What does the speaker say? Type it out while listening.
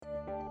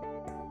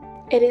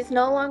It is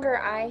no longer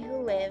I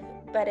who live,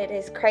 but it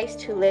is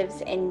Christ who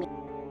lives in me.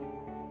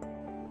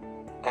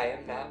 I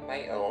am not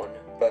my own,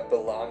 but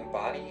belong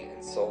body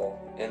and soul,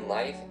 in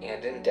life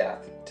and in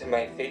death, to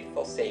my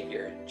faithful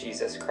Savior,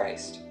 Jesus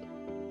Christ.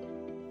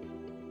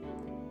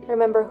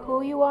 Remember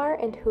who you are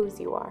and whose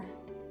you are.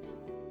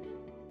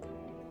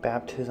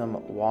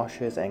 Baptism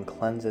washes and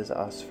cleanses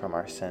us from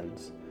our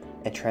sins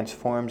and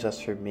transforms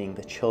us from being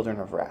the children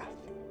of wrath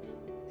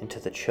into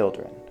the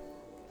children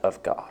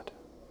of God.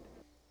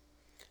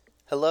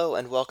 Hello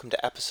and welcome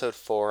to episode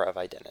 4 of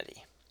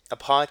Identity, a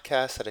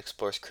podcast that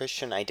explores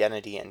Christian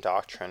identity and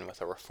doctrine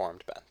with a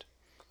reformed bent.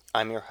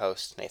 I'm your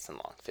host, Nathan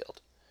Longfield.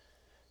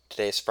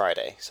 Today is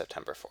Friday,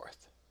 September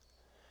 4th.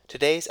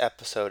 Today's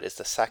episode is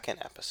the second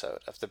episode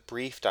of the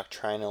brief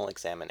doctrinal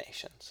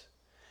examinations,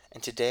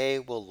 and today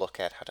we'll look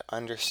at how to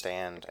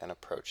understand and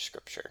approach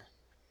Scripture.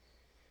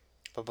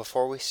 But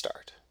before we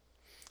start,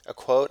 a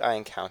quote I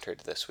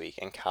encountered this week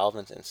in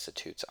Calvin's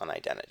Institutes on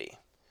Identity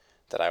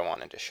that I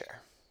wanted to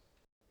share.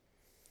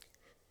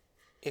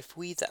 If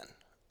we then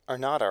are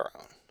not our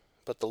own,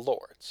 but the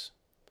Lord's,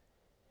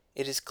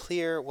 it is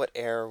clear what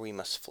error we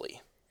must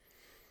flee,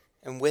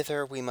 and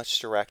whither we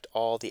must direct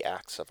all the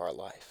acts of our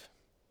life.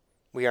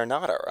 We are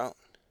not our own.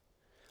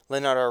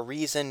 Let not our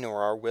reason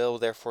nor our will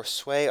therefore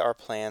sway our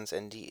plans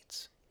and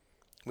deeds.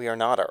 We are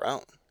not our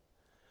own.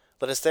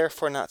 Let us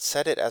therefore not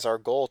set it as our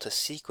goal to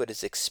seek what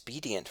is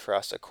expedient for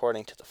us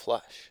according to the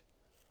flesh.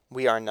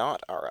 We are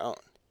not our own.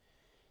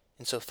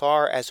 In so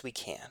far as we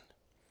can,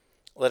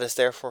 let us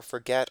therefore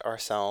forget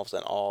ourselves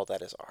and all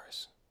that is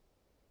ours.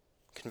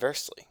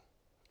 Conversely,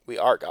 we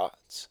are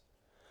God's.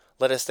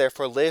 Let us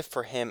therefore live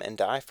for him and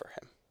die for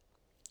him.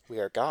 We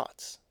are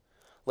God's.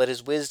 Let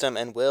his wisdom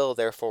and will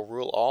therefore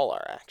rule all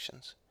our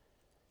actions.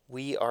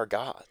 We are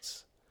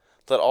God's.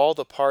 Let all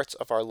the parts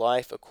of our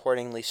life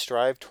accordingly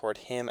strive toward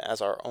him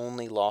as our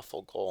only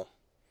lawful goal.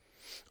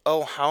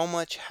 Oh, how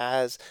much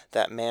has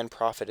that man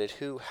profited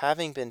who,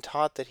 having been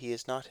taught that he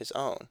is not his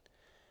own,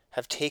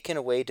 have taken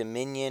away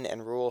dominion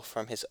and rule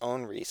from his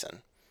own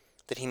reason,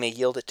 that he may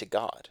yield it to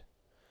God.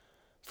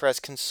 For as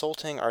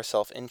consulting our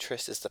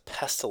self-interest is the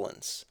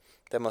pestilence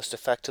that most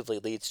effectively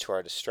leads to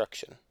our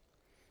destruction,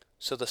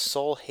 so the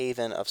sole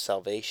haven of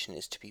salvation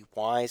is to be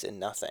wise in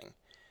nothing,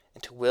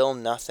 and to will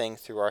nothing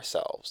through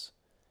ourselves,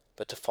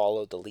 but to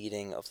follow the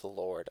leading of the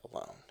Lord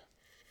alone.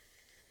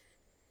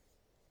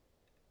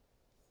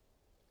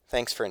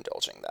 Thanks for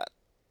indulging that.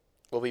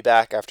 We'll be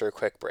back after a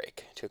quick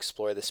break to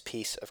explore this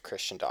piece of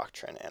Christian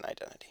doctrine and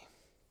identity.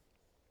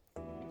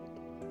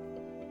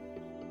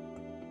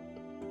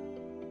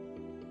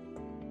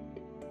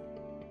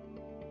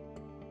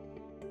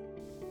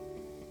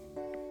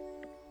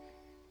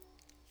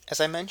 As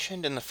I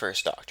mentioned in the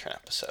first doctrine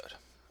episode,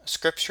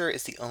 Scripture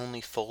is the only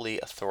fully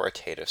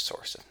authoritative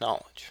source of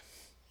knowledge.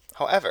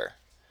 However,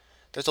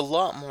 there's a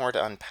lot more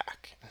to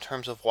unpack in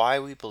terms of why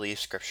we believe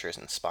Scripture is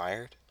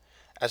inspired,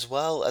 as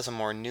well as a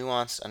more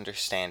nuanced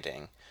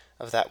understanding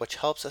of that which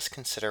helps us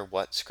consider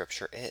what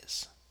Scripture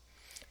is.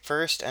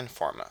 First and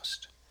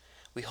foremost,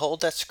 we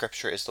hold that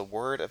Scripture is the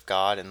Word of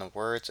God and the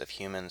words of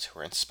humans who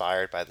are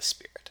inspired by the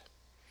Spirit.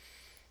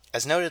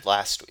 As noted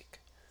last week,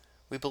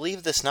 we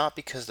believe this not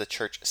because the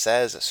Church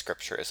says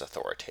Scripture is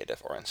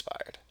authoritative or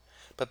inspired,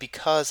 but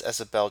because, as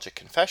the Belgic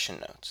Confession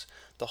notes,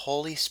 the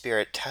Holy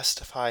Spirit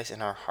testifies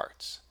in our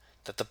hearts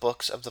that the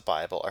books of the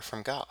Bible are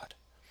from God,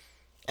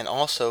 and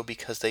also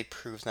because they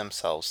prove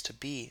themselves to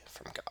be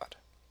from God.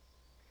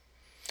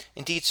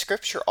 Indeed,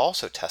 Scripture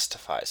also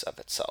testifies of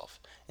itself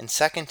in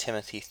 2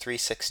 Timothy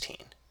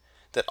 3:16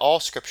 that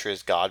all Scripture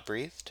is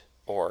God-breathed,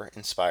 or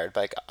inspired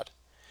by God,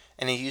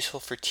 and is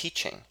useful for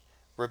teaching,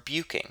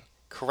 rebuking,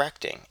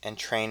 correcting, and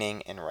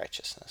training in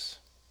righteousness.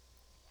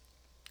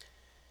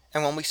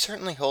 And when we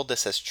certainly hold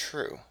this as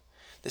true,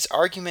 this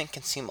argument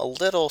can seem a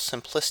little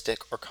simplistic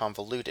or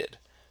convoluted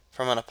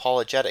from an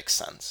apologetic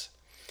sense,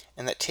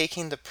 and that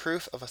taking the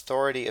proof of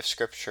authority of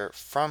Scripture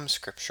from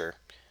Scripture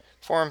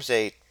forms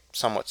a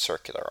somewhat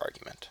circular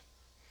argument.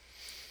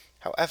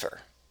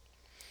 However,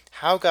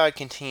 how God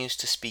continues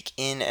to speak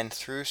in and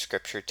through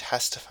Scripture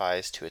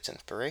testifies to its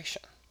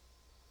inspiration.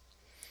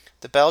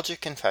 The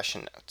Belgic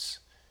Confession notes,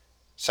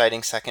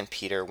 citing 2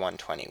 Peter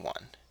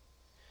 1:21,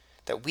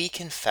 that we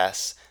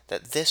confess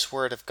that this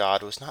word of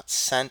God was not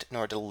sent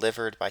nor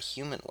delivered by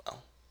human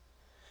will,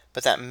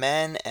 but that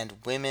men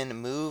and women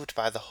moved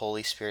by the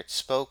Holy Spirit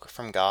spoke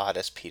from God,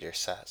 as Peter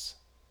says.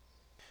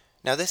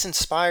 Now, this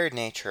inspired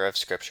nature of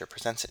Scripture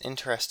presents an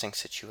interesting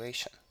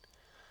situation,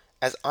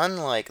 as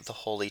unlike the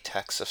holy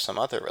texts of some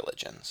other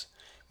religions,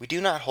 we do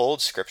not hold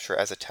Scripture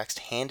as a text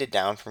handed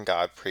down from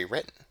God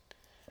pre-written.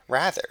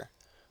 Rather,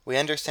 we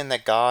understand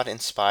that God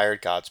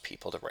inspired God's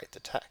people to write the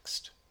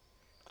text.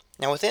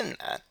 Now, within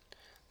that,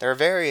 there are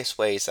various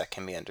ways that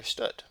can be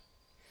understood.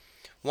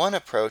 One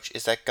approach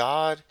is that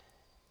God,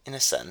 in a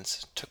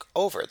sense, took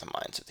over the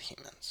minds of the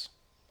humans.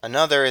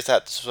 Another is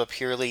that this was a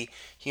purely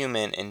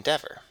human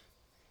endeavor.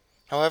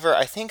 However,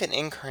 I think an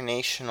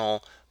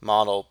incarnational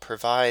model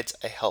provides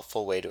a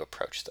helpful way to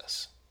approach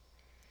this.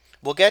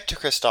 We'll get to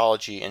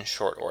Christology in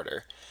short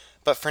order,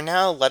 But for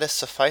now, let us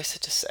suffice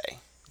it to say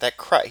that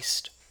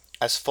Christ,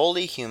 as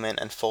fully human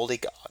and fully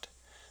God,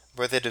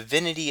 where the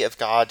divinity of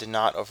God did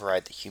not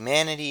override the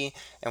humanity,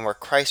 and where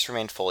Christ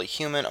remained fully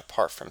human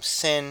apart from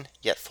sin,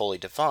 yet fully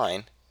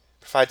divine,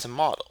 provides a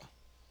model.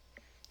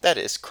 That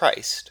is,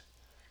 Christ,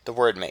 the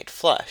Word made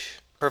flesh,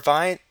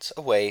 provides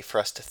a way for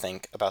us to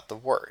think about the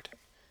Word,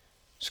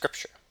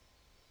 Scripture.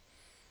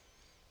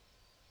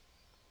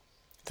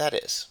 That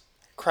is,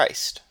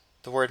 Christ,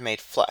 the Word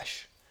made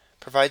flesh,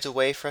 provides a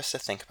way for us to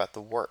think about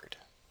the Word,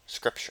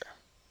 Scripture.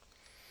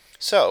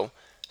 So,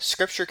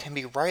 Scripture can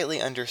be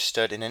rightly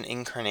understood in an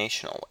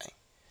incarnational way,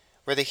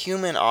 where the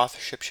human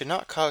authorship should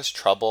not cause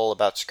trouble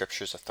about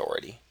Scripture's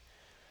authority,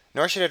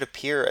 nor should it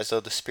appear as though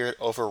the Spirit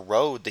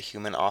overrode the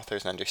human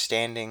author's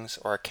understandings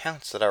or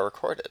accounts that are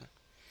recorded.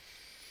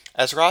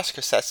 As Ross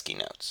Krasetsky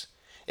notes,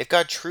 if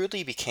God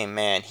truly became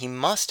man, he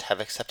must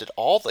have accepted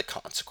all the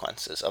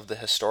consequences of the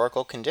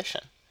historical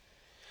condition,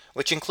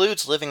 which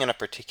includes living in a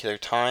particular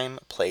time,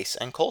 place,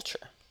 and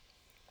culture.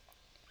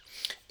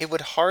 It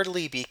would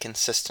hardly be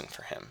consistent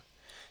for him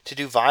to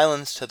do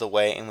violence to the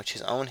way in which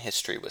his own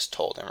history was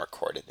told and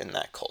recorded in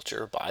that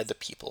culture by the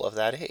people of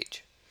that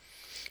age.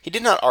 He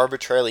did not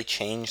arbitrarily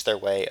change their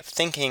way of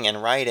thinking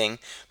and writing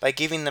by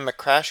giving them a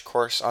crash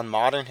course on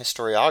modern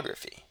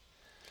historiography,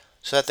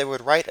 so that they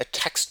would write a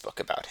textbook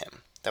about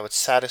him that would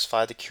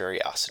satisfy the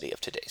curiosity of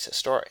today's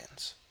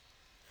historians.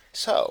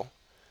 So,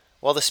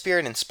 while the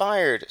Spirit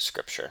inspired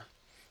Scripture,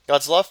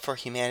 God's love for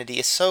humanity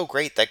is so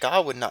great that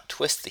God would not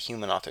twist the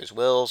human author's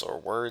wills or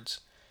words,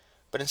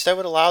 but instead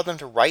would allow them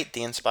to write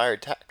the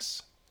inspired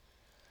texts.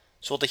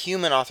 So while the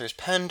human authors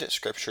penned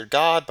Scripture,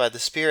 God, by the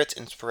Spirit's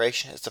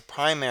inspiration, is the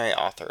primary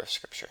author of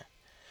Scripture.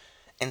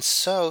 And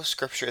so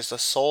Scripture is the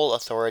sole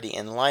authority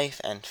in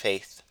life and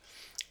faith,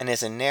 and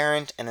is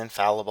inerrant and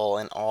infallible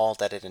in all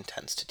that it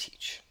intends to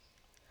teach.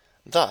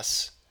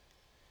 Thus,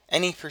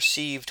 any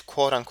perceived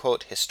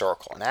quote-unquote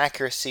historical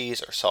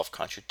inaccuracies or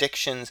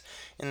self-contradictions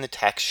in the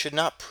text should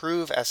not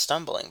prove as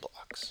stumbling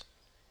blocks.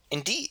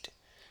 Indeed,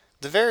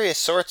 the various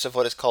sorts of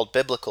what is called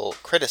biblical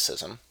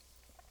criticism,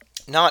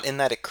 not in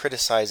that it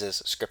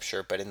criticizes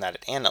Scripture, but in that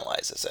it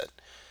analyzes it,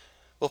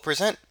 will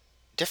present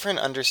different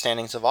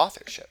understandings of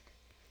authorship,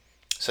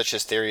 such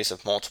as theories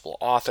of multiple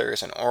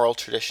authors and oral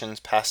traditions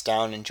passed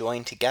down and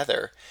joined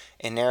together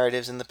in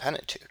narratives in the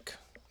Pentateuch,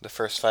 the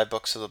first 5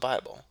 books of the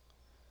Bible.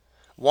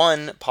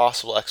 One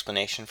possible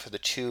explanation for the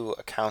 2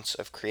 accounts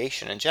of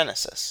creation in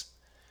Genesis.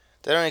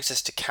 They don't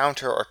exist to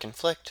counter or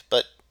conflict,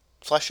 but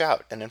flesh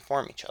out and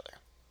inform each other.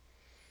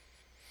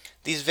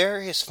 These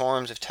various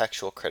forms of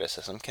textual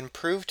criticism can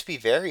prove to be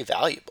very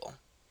valuable,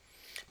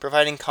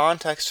 providing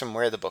context from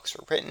where the books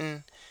were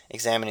written,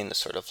 examining the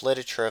sort of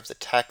literature of the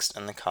text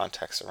and the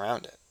context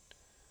around it.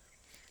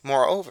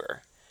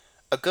 Moreover,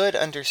 a good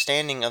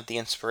understanding of the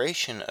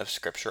inspiration of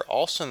Scripture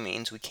also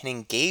means we can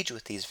engage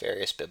with these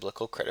various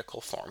biblical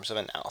critical forms of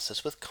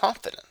analysis with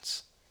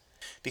confidence.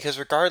 Because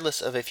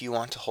regardless of if you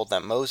want to hold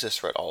that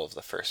Moses wrote all of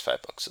the first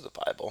 5 books of the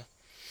Bible,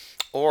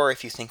 or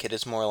if you think it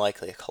is more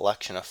likely a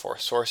collection of 4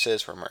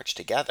 sources were merged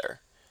together,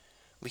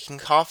 we can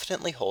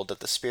confidently hold that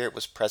the Spirit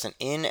was present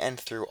in and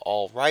through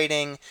all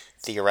writing,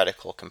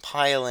 theoretical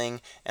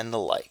compiling, and the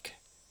like,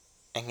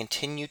 and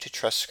continue to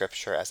trust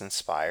Scripture as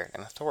inspired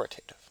and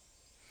authoritative.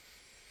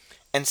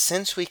 And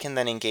since we can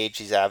then engage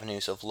these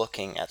avenues of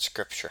looking at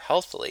Scripture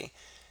healthily,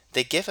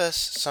 they give us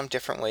some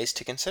different ways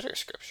to consider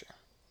Scripture.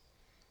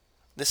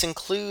 This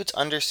includes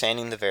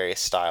understanding the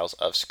various styles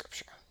of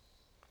Scripture.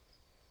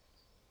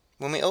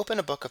 When we open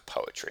a book of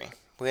poetry,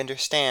 we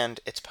understand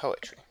its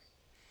poetry.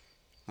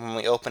 When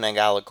we open an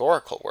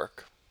allegorical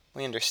work,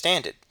 we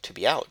understand it to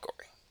be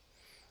allegory.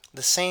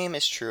 The same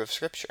is true of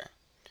Scripture.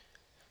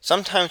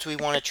 Sometimes we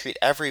want to treat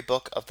every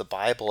book of the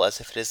Bible as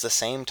if it is the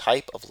same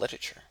type of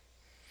literature.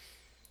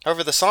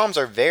 However, the Psalms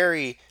are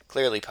very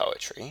clearly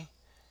poetry,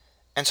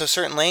 and so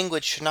certain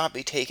language should not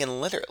be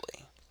taken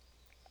literally.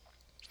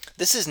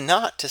 This is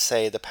not to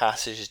say the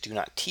passages do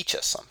not teach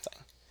us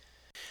something,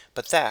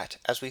 but that,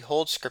 as we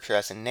hold Scripture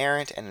as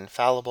inerrant and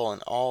infallible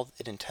in all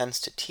it intends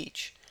to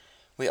teach,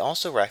 we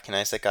also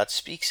recognize that God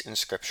speaks in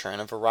Scripture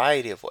in a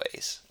variety of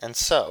ways, and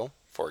so,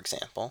 for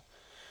example,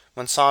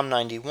 when Psalm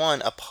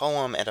 91, a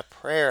poem and a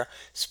prayer,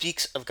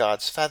 speaks of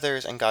God's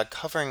feathers and God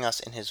covering us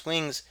in His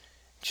wings,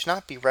 it should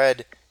not be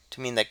read to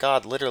mean that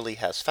God literally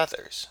has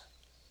feathers,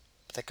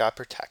 but that God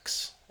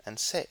protects and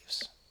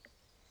saves.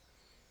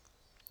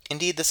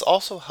 Indeed, this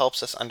also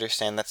helps us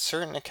understand that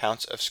certain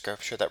accounts of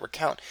Scripture that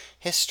recount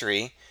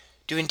history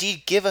do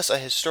indeed give us a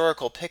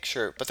historical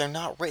picture, but they're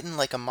not written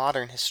like a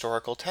modern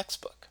historical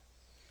textbook.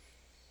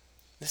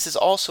 This is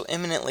also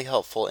eminently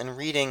helpful in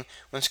reading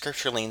when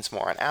Scripture leans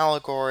more on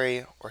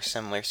allegory or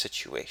similar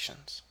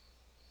situations.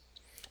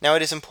 Now,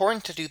 it is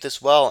important to do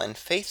this well and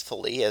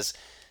faithfully, as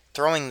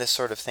throwing this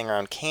sort of thing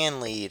around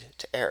can lead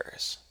to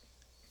errors,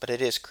 but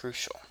it is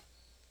crucial.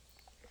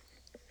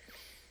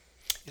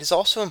 It is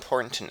also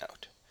important to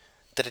note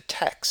that a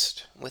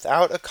text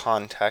without a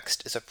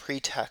context is a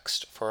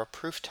pretext for a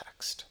proof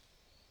text.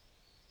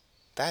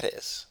 That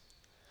is,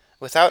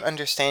 Without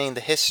understanding the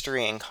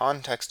history and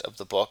context of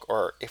the book,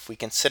 or if we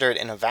consider it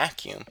in a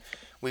vacuum,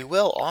 we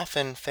will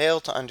often fail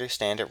to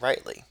understand it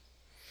rightly,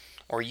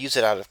 or use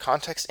it out of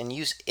context and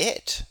use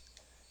it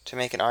to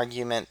make an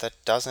argument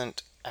that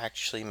doesn't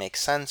actually make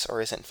sense or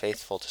isn't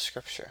faithful to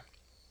Scripture.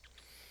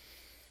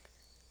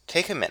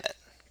 Take a minute.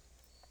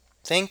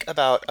 Think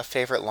about a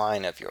favorite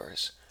line of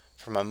yours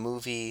from a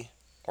movie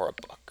or a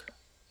book.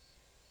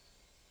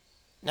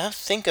 Now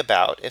think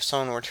about if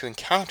someone were to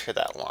encounter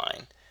that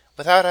line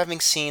without having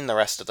seen the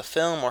rest of the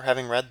film or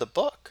having read the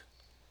book.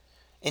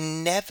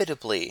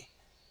 Inevitably,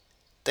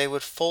 they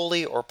would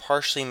fully or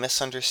partially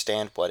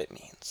misunderstand what it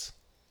means.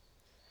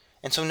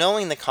 And so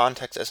knowing the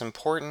context is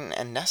important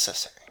and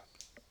necessary.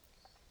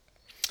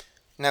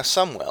 Now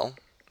some will,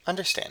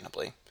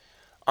 understandably,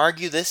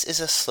 argue this is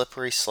a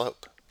slippery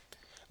slope,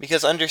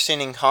 because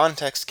understanding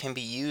context can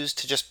be used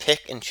to just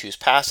pick and choose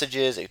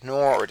passages,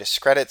 ignore or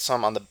discredit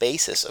some on the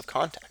basis of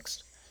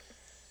context.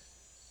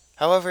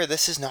 However,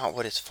 this is not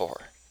what it's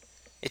for.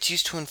 It's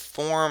used to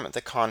inform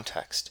the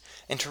context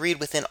and to read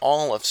within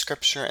all of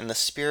Scripture and the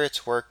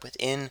Spirit's work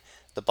within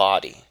the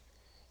body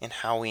in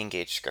how we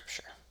engage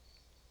Scripture.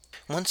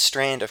 One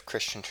strand of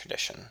Christian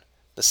tradition,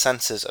 the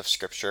senses of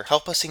Scripture,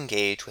 help us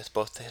engage with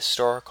both the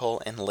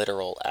historical and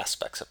literal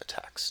aspects of a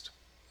text,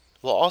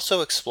 while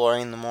also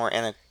exploring the more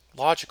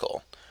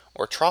analogical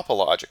or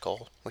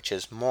tropological, which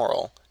is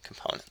moral,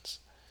 components.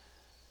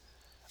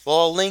 Well,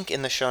 I'll link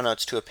in the show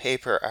notes to a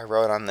paper I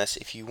wrote on this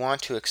if you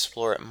want to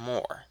explore it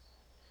more.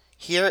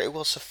 Here it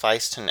will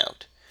suffice to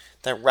note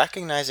that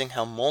recognizing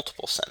how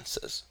multiple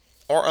senses,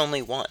 or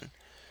only one,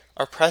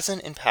 are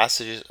present in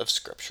passages of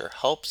Scripture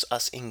helps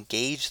us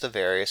engage the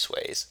various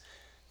ways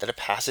that a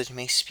passage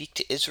may speak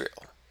to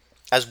Israel,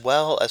 as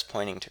well as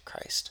pointing to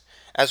Christ,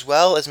 as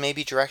well as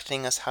maybe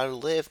directing us how to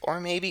live,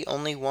 or maybe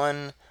only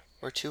one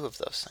or two of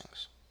those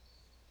things.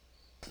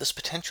 This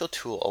potential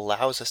tool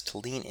allows us to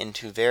lean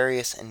into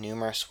various and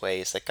numerous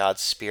ways that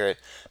God's Spirit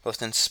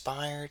both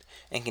inspired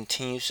and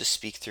continues to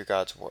speak through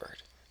God's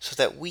Word, so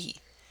that we,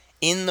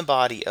 in the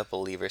body of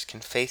believers,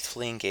 can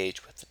faithfully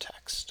engage with the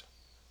text.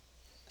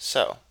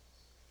 So,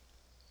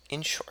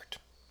 in short,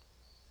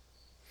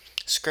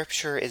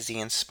 Scripture is the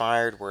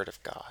inspired Word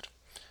of God,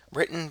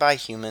 written by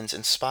humans,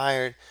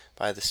 inspired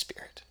by the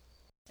Spirit.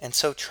 And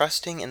so,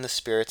 trusting in the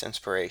Spirit's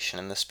inspiration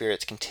and the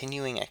Spirit's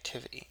continuing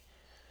activity,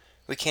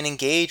 we can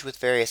engage with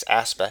various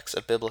aspects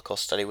of biblical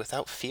study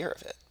without fear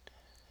of it.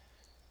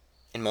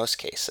 In most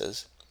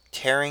cases,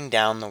 tearing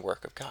down the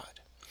work of God.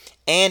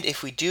 And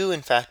if we do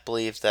in fact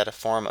believe that a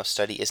form of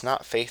study is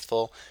not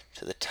faithful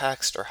to the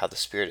text or how the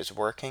Spirit is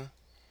working,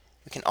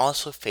 we can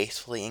also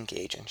faithfully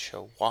engage and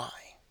show why.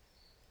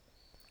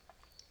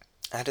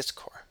 At its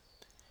core,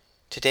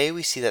 today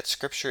we see that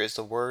Scripture is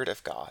the Word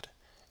of God,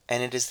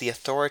 and it is the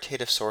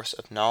authoritative source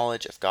of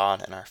knowledge of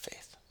God and our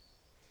faith.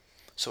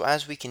 So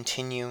as we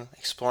continue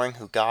exploring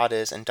who God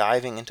is and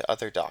diving into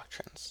other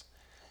doctrines,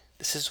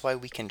 this is why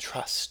we can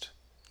trust,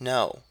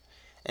 know,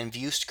 and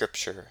view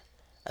Scripture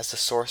as the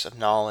source of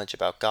knowledge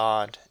about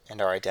God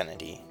and our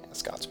identity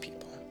as God's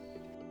people.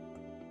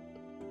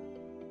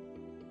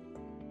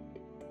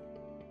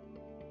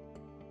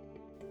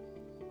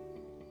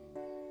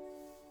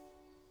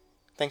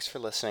 Thanks for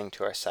listening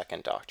to our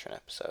second Doctrine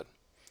episode.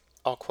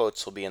 All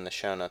quotes will be in the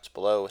show notes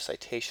below with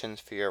citations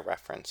for your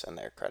reference and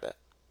their credit.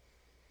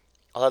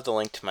 I'll have the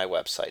link to my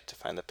website to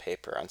find the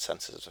paper on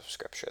senses of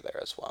Scripture there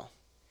as well.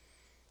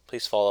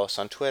 Please follow us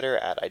on Twitter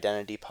at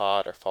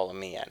IdentityPod or follow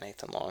me at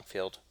Nathan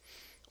Longfield.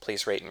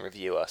 Please rate and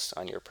review us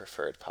on your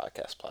preferred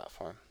podcast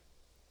platform.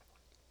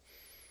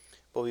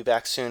 We'll be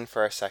back soon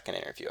for our second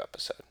interview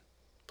episode.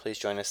 Please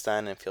join us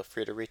then and feel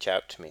free to reach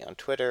out to me on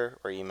Twitter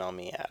or email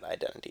me at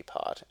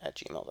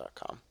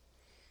identitypod@gmail.com.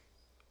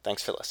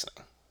 Thanks for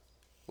listening.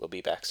 We'll be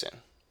back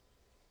soon.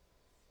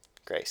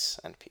 Grace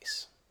and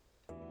peace.